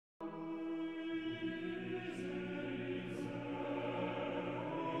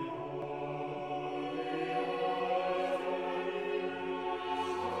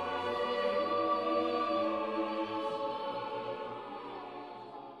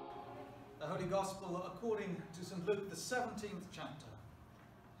Holy Gospel according to St. Luke, the 17th chapter.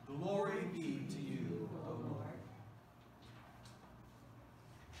 Glory be to you, O Lord.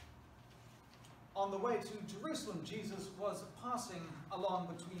 On the way to Jerusalem, Jesus was passing along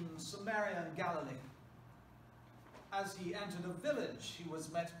between Samaria and Galilee. As he entered a village, he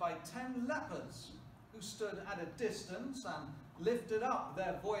was met by 10 lepers who stood at a distance and lifted up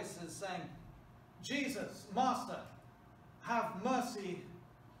their voices, saying, "Jesus, Master, have mercy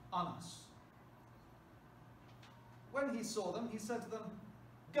on us." When he saw them, he said to them,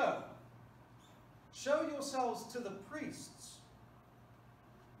 "Go, show yourselves to the priests."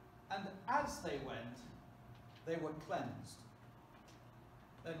 And as they went, they were cleansed.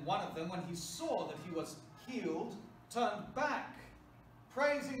 Then one of them, when he saw that he was healed, turned back,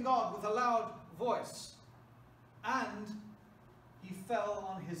 praising God with a loud voice, and he fell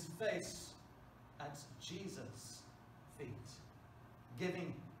on his face at Jesus' feet,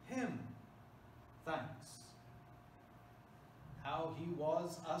 giving him thanks. How he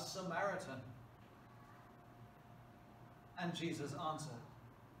was a Samaritan. And Jesus answered,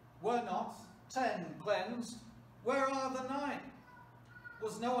 "Were not 10 cleansed? Where are the 9?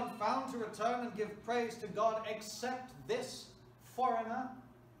 Was no one found to return and give praise to God except this foreigner?"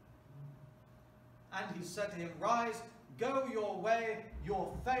 And he said to him, "Rise, go your way,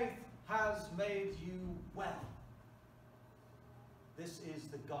 your faith has made you well." This is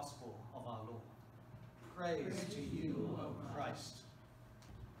the gospel of our Lord. Praise to you, O Christ.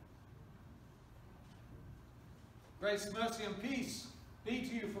 Grace, mercy, and peace be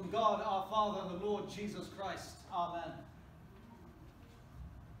to you from God our Father and the Lord Jesus Christ. Amen.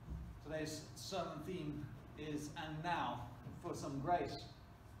 Today's sermon theme is "And now for some grace."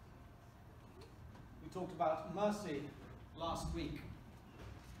 We talked about mercy last week.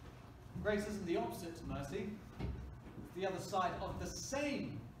 Grace isn't the opposite to mercy. It's the other side of the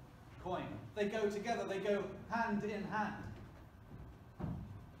same coin. They go together, they go hand in hand.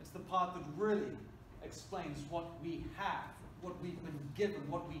 It's the part that really explains what we have, what we've been given,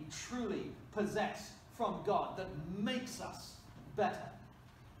 what we truly possess from God, that makes us better,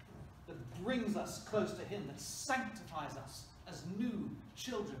 that brings us close to Him, that sanctifies us as new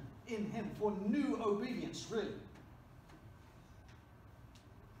children in Him for new obedience, really.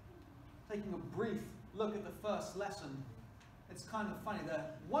 Taking a brief look at the first lesson, it's kind of funny.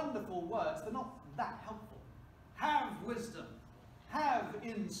 They're wonderful words. They're not that helpful. Have wisdom. Have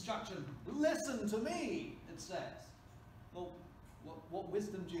instruction. Listen to me, it says. Well, what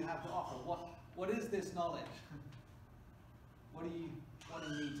wisdom do you have to offer? What is this knowledge? What do you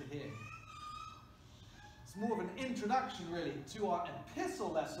need to hear? It's more of an introduction, really, to our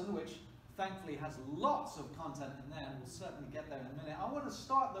epistle lesson, which thankfully has lots of content in there, and we'll certainly get there in a minute. I want to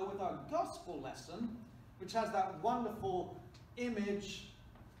start, though, with our gospel lesson, which has that wonderful image.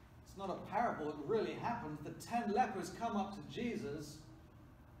 It's not a parable, it really happened. The 10 lepers come up to Jesus,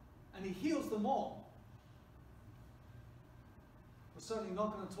 and He heals them all. We're certainly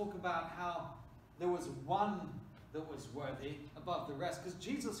not going to talk about how there was one that was worthy above the rest, because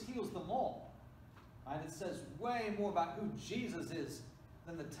Jesus heals them all. Right? It says way more about who Jesus is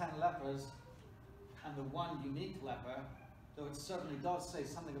than the 10 lepers and the one unique leper, though it certainly does say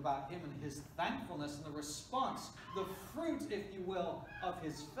something about him and his thankfulness and the response, the fruit, if you will, of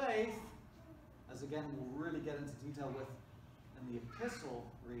his faith, as again we'll really get into detail with in the epistle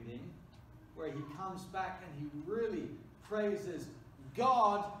reading, where he comes back and he really praises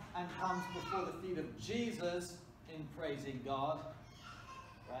God and comes before the feet of Jesus in praising God,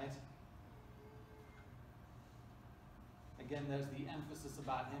 right? Again, there's the emphasis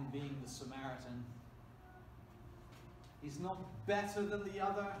about him being the Samaritan. He's not better than the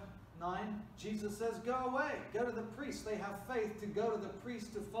other 9. Jesus says, "Go away, go to the priest." They have faith to go to the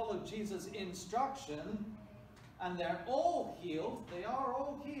priest to follow Jesus' instruction, and they're all healed. They are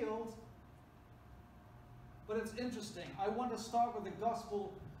all healed. But it's interesting. I want to start with the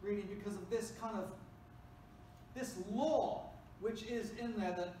gospel reading because of this kind of, this law which is in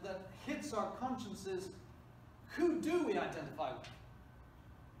there that hits our consciences. Who do we identify with?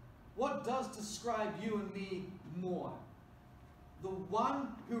 What does describe you and me more? The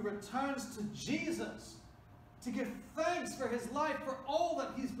one who returns to Jesus to give thanks for his life, for all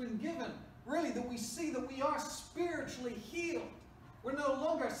that he's been given. Really, that we see that we are spiritually healed. We're no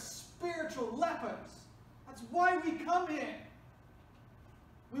longer spiritual lepers. That's why we come here.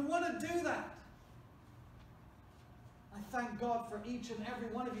 We want to do that. I thank God for each and every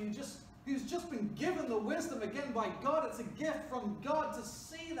one of you who's just been given the wisdom again by God. It's a gift from God to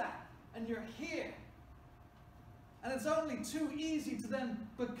see that. And you're here. And it's only too easy to then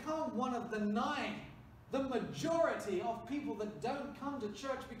become one of the 9. The majority of people that don't come to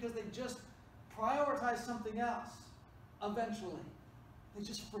church because they just prioritize something else eventually. They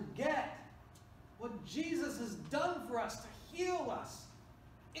just forget what Jesus has done for us to heal us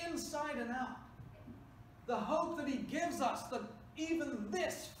inside and out. The hope that he gives us that even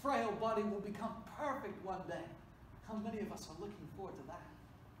this frail body will become perfect one day. How many of us are looking forward to that?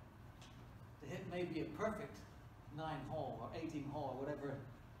 To hit maybe a perfect 9-hole or 18-hole or whatever.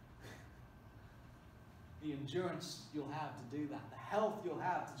 The endurance you'll have to do that. The health you'll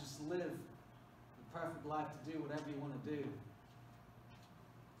have to just live the perfect life, to do whatever you want to do.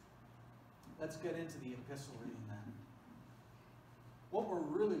 Let's get into the epistle reading then. What we're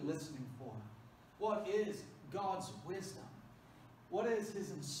really listening for. What is God's wisdom? What is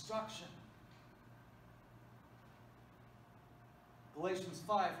his instruction? Galatians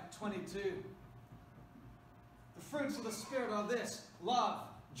 5:22. The fruits of the Spirit are this: love,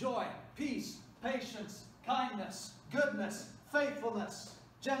 joy, peace, patience, kindness, goodness, faithfulness,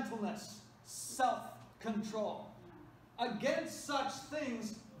 gentleness, self-control. Against such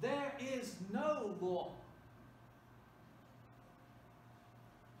things there is no law.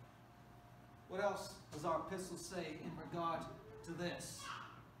 What else does our epistle say in regard to this?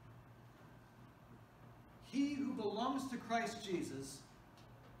 He who belongs to Christ Jesus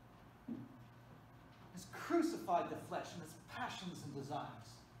has crucified the flesh and its passions and desires.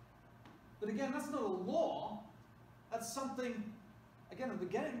 But again, that's not a law. That's something, again, at the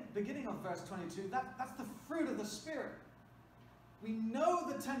beginning of verse 22, that's the fruit of the Spirit. We know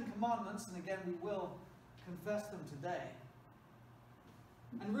the 10 Commandments, and again, we will confess them today.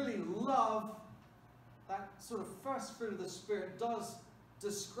 And really love, that sort of first fruit of the Spirit, does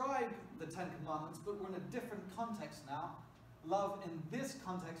describe the 10 Commandments, but we're in a different context now. Love in this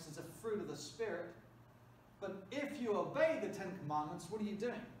context is a fruit of the Spirit. But if you obey the 10 Commandments, what are you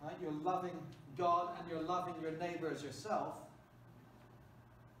doing? Right? You're loving God and you're loving your neighbor as yourself.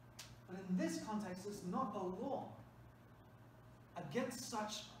 But in this context, it's not a law. Against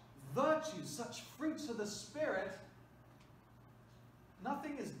such virtues, such fruits of the Spirit,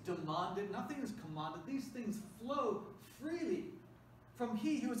 nothing is demanded, nothing is commanded. These things flow freely from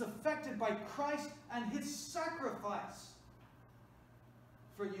he who is affected by Christ and his sacrifice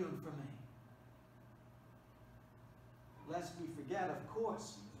for you and for me. Lest we forget, of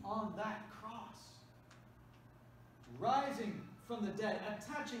course, on that cross, rising from the dead,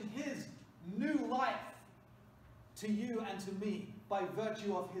 attaching his new life to you and to me by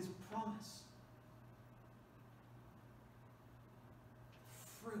virtue of his promise.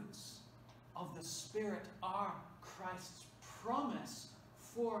 Fruits of the Spirit are Christ's promise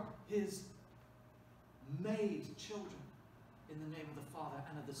for his made children, in the name of the Father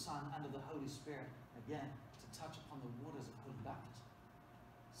and of the Son and of the Holy Spirit. Again, to touch upon the waters of holy baptism.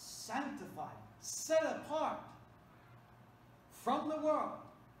 Sanctified, set apart from the world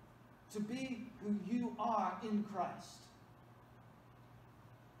to be who you are in Christ.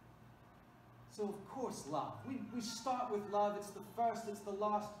 So of course love. We start with love. It's the first, it's the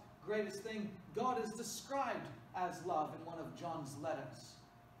last greatest thing. God is described as love in one of John's letters.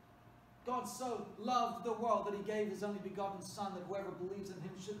 God so loved the world that he gave his only begotten Son, that whoever believes in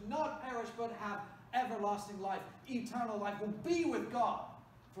him should not perish but have everlasting life. Eternal life. Will be with God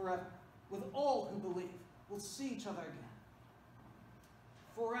forever. With all who believe. We'll see each other again.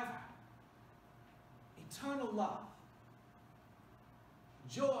 Forever. Eternal love.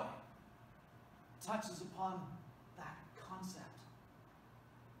 Joy touches upon that concept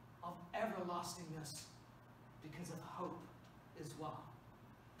of everlastingness because of hope as well.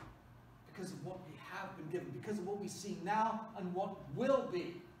 Because of what we have been given, because of what we see now and what will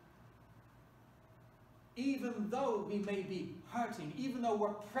be. Even though we may be hurting, even though we're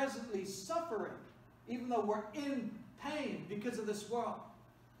presently suffering, even though we're in pain because of this world,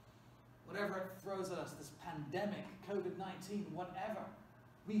 whatever it throws at us, this pandemic, COVID-19, whatever,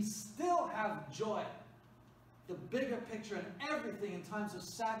 we still have joy. The bigger picture in everything, in times of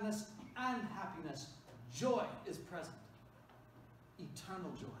sadness and happiness, joy is present.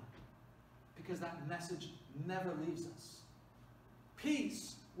 Eternal joy. Because that message never leaves us.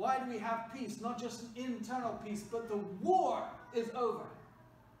 Peace. Why do we have peace? Not just an internal peace, but the war is over.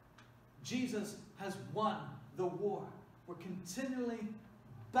 Jesus has won the war. We're continually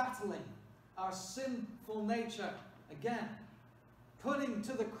battling our sinful nature. Again, putting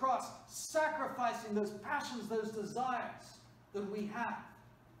to the cross, sacrificing those passions, those desires that we have.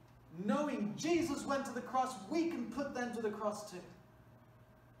 Knowing Jesus went to the cross, we can put them to the cross too.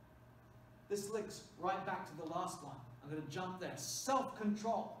 This links right back to the last one. I'm going to jump there.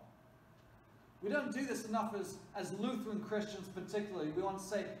 Self-control. We don't do this enough as Lutheran Christians particularly. We want to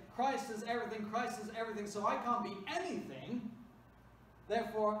say, Christ is everything, so I can't be anything.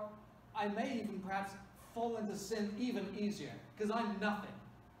 Therefore, I may even perhaps fall into sin even easier because I'm nothing.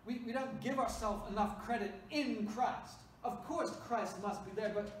 We don't give ourselves enough credit in Christ. Of course Christ must be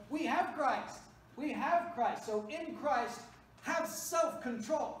there, but we have Christ. We have Christ. So in Christ, have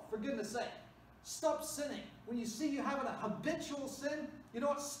self-control, for goodness sake. Stop sinning. When you see you having a habitual sin, you know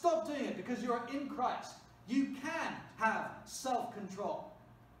what? Stop doing it because you are in Christ. You can have self-control.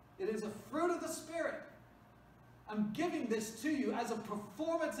 It is a fruit of the Spirit. I'm giving this to you as a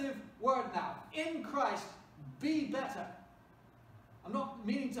performative word now. In Christ, be better. I'm not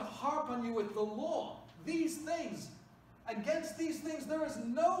meaning to harp on you with the law. These things, against these things, there is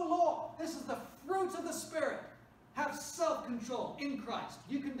no law. This is the fruit of the Spirit. Have self-control in Christ.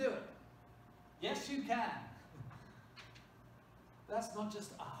 You can do it. Yes, you can. That's not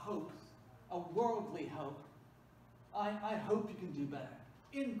just a hope, a worldly hope. I hope you can do better.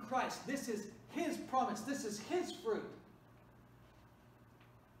 In Christ, this is His promise. This is His fruit.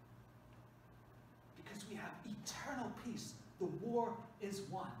 Because we have eternal peace. The war is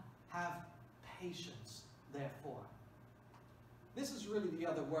won. Have patience, therefore. This is really the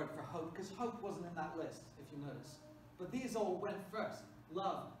other word for hope, because hope wasn't in that list, if you notice. But these all went first.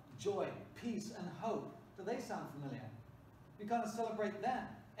 Love, joy, peace, and hope. Do they sound familiar? We kind of celebrate them.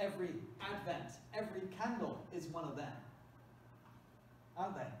 Every Advent, every candle is one of them.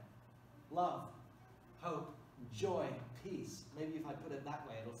 Aren't they? Love, hope, joy, peace. Maybe if I put it that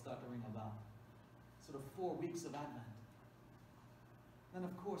way, it'll start to ring a bell. Sort of 4 weeks of Advent. Then,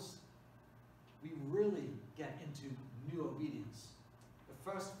 of course, we really get into new obedience.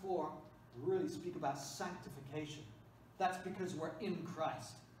 The first 4 really speak about sanctification. That's because we're in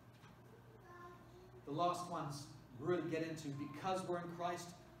Christ. The last ones really get into, because we're in Christ,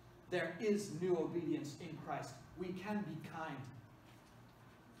 there is new obedience in Christ. We can be kind.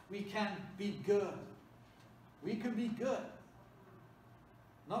 We can be good. We can be good.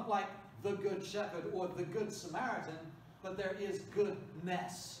 Not like the Good Shepherd or the Good Samaritan, but there is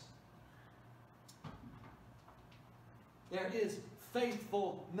goodness. There is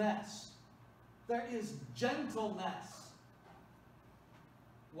faithfulness. There is gentleness.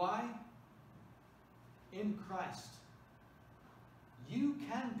 Why? In Christ, you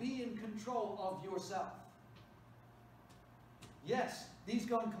can be in control of yourself. Yes, these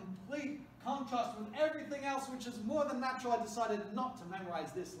go in complete contrast with everything else, which is more than natural. I decided not to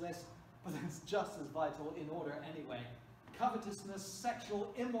memorize this list, but it's just as vital in order anyway. Covetousness,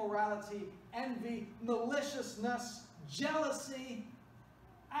 sexual immorality, envy, maliciousness, jealousy,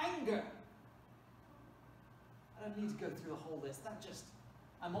 anger. I don't need to go through the whole list.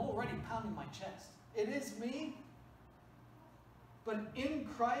 I'm already pounding my chest. It is me. But in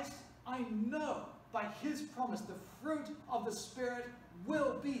Christ, I know by His promise, the fruit of the Spirit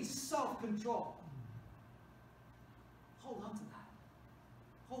will be self-control. Hold on to that.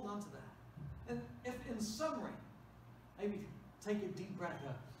 Hold on to that. And if in summary, maybe take a deep breath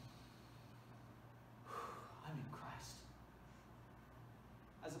out. I'm in Christ.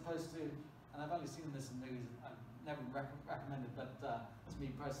 As opposed to, and I've only seen this in movies, I've never recommended, but that's me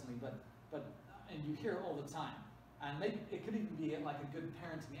personally, and you hear it all the time. And maybe it could even be like a good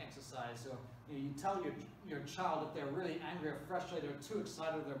parenting exercise. So you tell your child if they're really angry or frustrated or too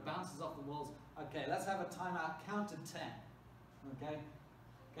excited or they're bounces off the walls. Okay, let's have a timeout. Count to 10. Okay?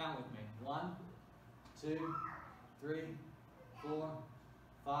 Count with me. 1, 2, 3, 4,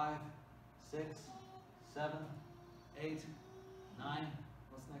 5, 6, 7, 8, 9.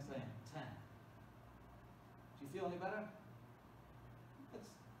 What's the next thing? 10. Do you feel any better?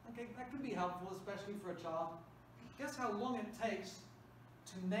 Okay, that can be helpful, especially for a child. Guess how long it takes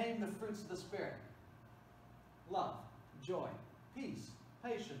to name the fruits of the Spirit? Love, joy, peace,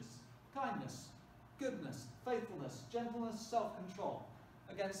 patience, kindness, goodness, faithfulness, gentleness, self-control.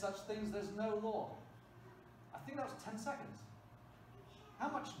 Against such things there's no law. I think that was 10 seconds. How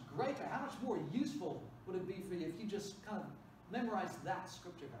much greater, how much more useful would it be for you if you just kind of memorized that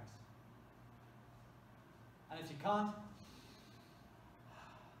scripture verse? And if you can't,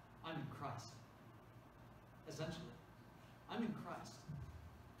 I'm in Christ. Essentially, I'm in Christ.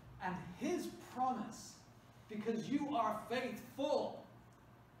 And His promise, because you are faithful,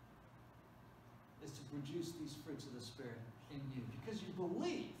 is to produce these fruits of the Spirit in you. Because you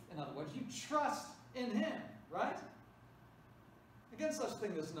believe, in other words, you trust in Him, right? Against such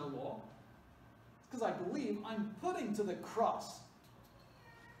thing there's no law. It's because I believe I'm putting to the cross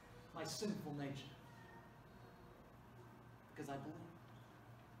my sinful nature. Because I believe.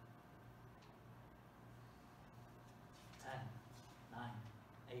 10, 9,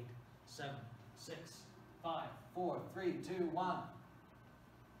 8, 7, 6, 5, 4, 3, 2, 1.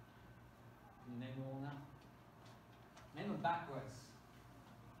 Can you name them all now? Name them backwards.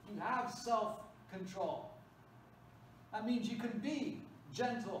 You have self-control. That means you can be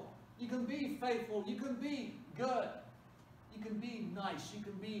gentle. You can be faithful. You can be good. You can be nice. You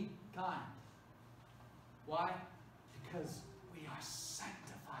can be kind. Why? Because we are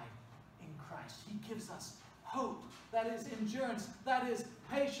sanctified in Christ. He gives us hope. That is endurance. That is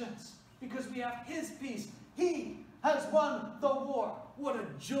patience. Because we have His peace. He has won the war. What a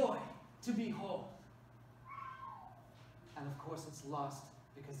joy to behold. And of course it's lost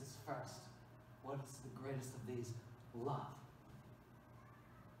because it's first. What is the greatest of these? Love.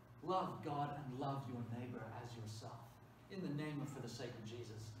 Love God and love your neighbor as yourself. In the name and for the sake of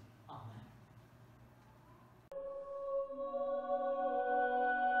Jesus. Amen.